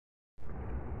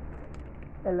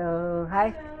Hello. Hi.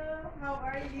 Hello, how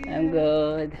are you? I'm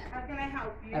good. How can I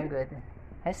help you? I'm good.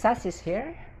 Hi, Sass is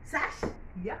here. Sash?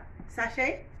 Yeah.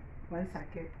 Sashay? 1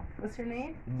 second. What's her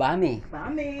name? Bami.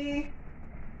 Bami.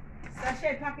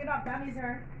 Sashay, pack it up. Bami's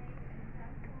her.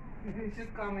 She's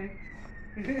coming.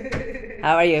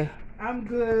 How are you? I'm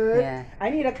good. Yeah. I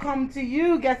need to come to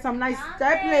you, get some nice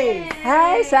step plates.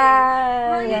 Hi, Sass.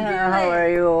 How you How doing? are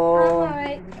you? I'm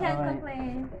alright. Can't Alright.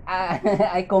 complain.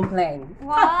 I complain.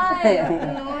 Why?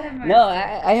 Lord have No,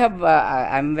 mercy. I have.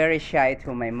 I'm very shy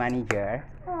to my manager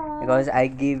Aw. because I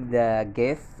give the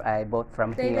gift I bought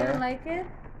from They here. didn't like it?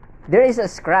 There is a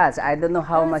scratch. I don't know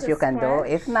how Oh, much it's a you can do.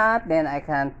 scratch? If not, then I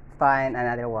can find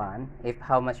another one. If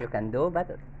how much you can do,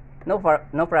 but no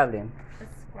problem.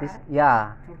 A This, scratch?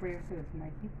 yeah. What brand is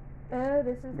Nike? Oh,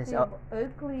 this is This the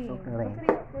Oakley. Oakley. Look at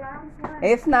these brown ones.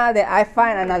 If not, then I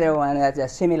find another one that's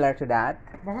similar to that.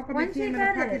 But how come When it she came in a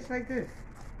got package it? like this?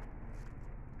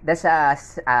 That's a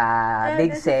Oh,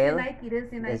 big this sale. Is the Nike. This is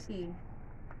the This- Nike.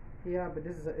 Yeah, but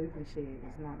this is an Oakley shade.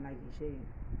 It's not Nike shade.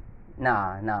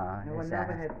 No. No one It's,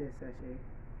 never had this,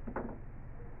 Sashay.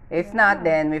 if not,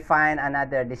 then we find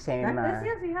another the same This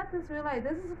yes, we have this real life.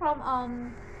 This is from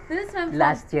this is from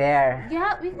last year.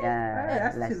 Yeah, we can. Yeah,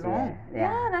 that's last too long. year.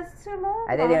 Yeah, that's too long.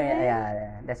 I didn't. Bobby.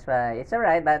 Yeah, that's why it's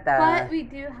alright. But But we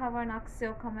do have our next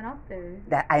sale coming up though.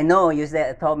 that I know you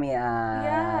said told me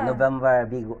Yeah. November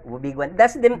big one.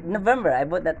 That's the November. I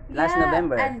bought that last Yeah,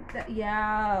 November. And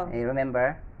yeah. You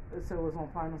remember? So it was on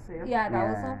final sale? Yeah, that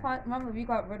was Yeah. on fine. Remember, we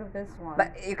got rid of this one.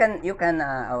 But you can he wants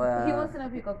to know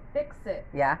if you could fix it.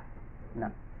 yeah.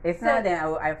 No. If So- not, then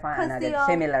I find 'cause another the,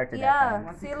 similar to yeah. that one.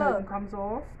 Once See, the curtain look. comes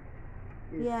off,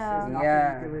 Yeah. nothing Yeah.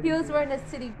 you can really He was do. wearing the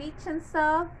city beach and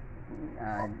stuff.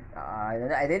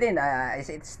 I didn't.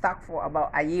 It stuck for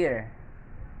about a year.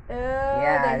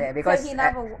 Yeah, because, so he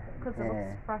never because it yeah.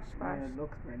 looks fresh. Yeah, it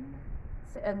looks brand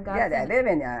new. And Yeah, God, the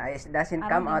 11 it doesn't I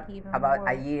come don't out think even about a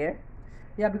more. year.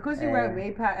 Yeah, because you were Yeah.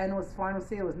 way past and it was final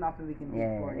sale, there's nothing we can do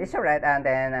Yeah, for you. it's alright. And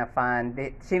then I found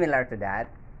it similar to that.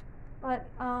 but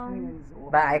I mean, it's awful.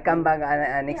 But I come back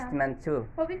next Yeah. month too.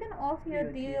 but we can offer you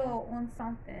a Yeah, deal on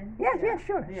something. Yeah, Yeah.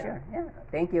 sure. Yeah.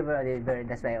 Thank you, bro.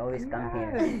 That's why I always come here.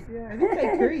 Yes, yeah. We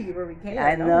take care of you where we can.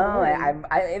 I don't know.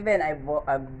 worry.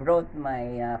 I brought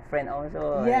my friend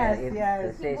also. Yes, if-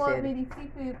 yes. she He bought said- me the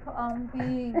seafood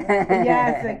thing.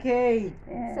 Yes, okay.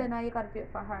 Yeah. So now you gotta do it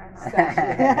for her.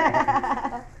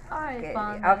 Alright, Okay,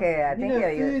 fine. okay. You Thank know,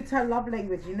 you. food's her love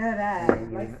language. You know that.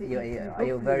 Likes to eat food.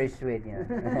 You're very sweet. Yeah.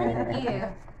 Thank you.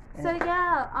 So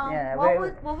yeah, Yeah, what very-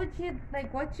 would you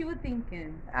like? What you were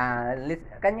thinking?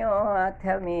 Can you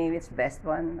tell me which best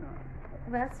one?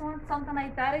 Last one, something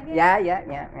like that again? Yeah.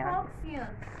 Halcyon.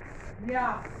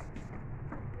 Yeah.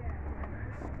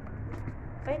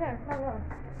 Right there, hello.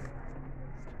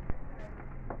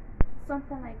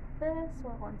 Something like this.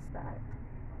 What one's that?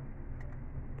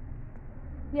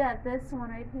 Yeah, this one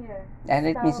right here. And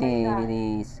let me Style see like that.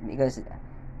 this because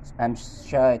I'm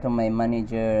shy to my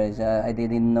manager. I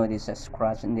didn't notice a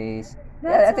scratch in this.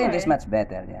 Yeah, I That's think this alright. much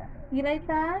better. Yeah. You like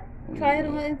that? Try it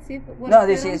on and see if what No, it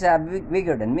this feels. is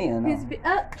bigger than me. You know. He's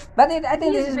But I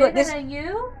think he's this is bigger good. This than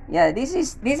you. yeah, this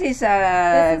is This is-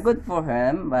 good for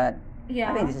him. But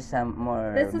Yeah. I think this is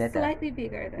more This is better. slightly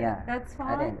bigger. Then. Yeah, That's I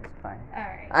fine. think it's fine.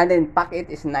 Alright. And then pocket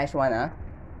is nice one, huh?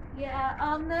 Yeah.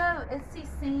 No, it's the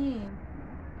same.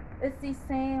 It's the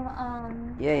same.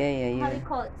 Yeah. How do you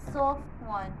call it? Soft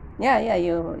one. Yeah.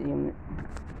 You.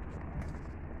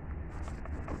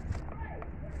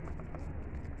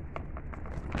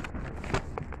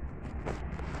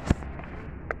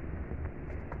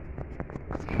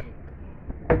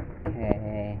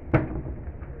 Okay.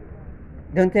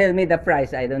 Don't tell me the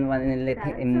price. I don't want to let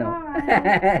That's him know.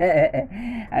 alright.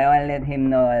 I want to let him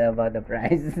know about the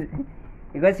price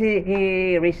because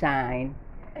he resigned.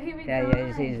 Here we Yeah,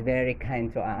 go. he's very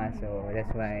kind to us, so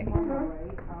that's why.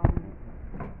 Alright,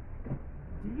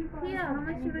 do you guys Yeah, how have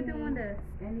much you were doing this?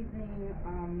 anything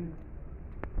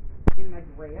in like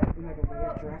red, in like a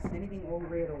red dress, anything all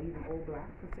red or even all black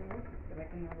for sale that I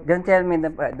can have? Don't tell me the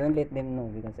price. Don't let them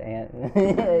know because I.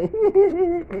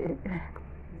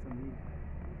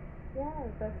 Yeah,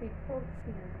 that's the coat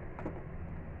here.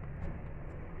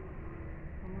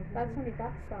 That's when we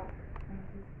got stock.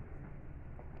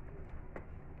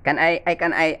 Can I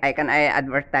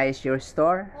advertise your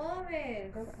store Always.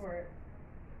 Go for it.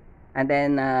 and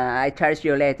then I charge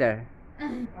you later.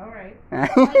 Alright.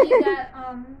 When you got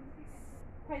how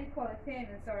do you call it?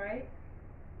 Famous, alright?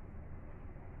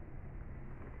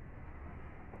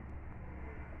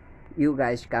 You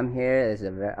guys come here.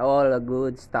 There's all the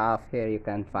good stuff here you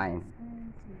can find.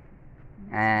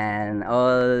 And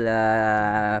all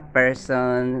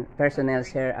personnel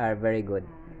here are very good.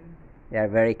 They are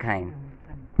very kind.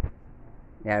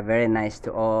 They are very nice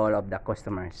to all of the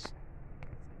customers.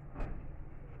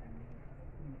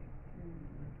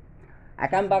 I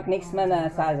come back next month,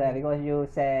 Saza, because you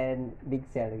said big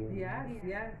sale again. Yes,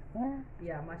 yes. Ah,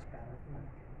 Yeah, much better.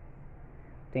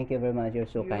 thank you very much. You're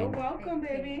so You're kind. welcome,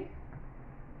 baby.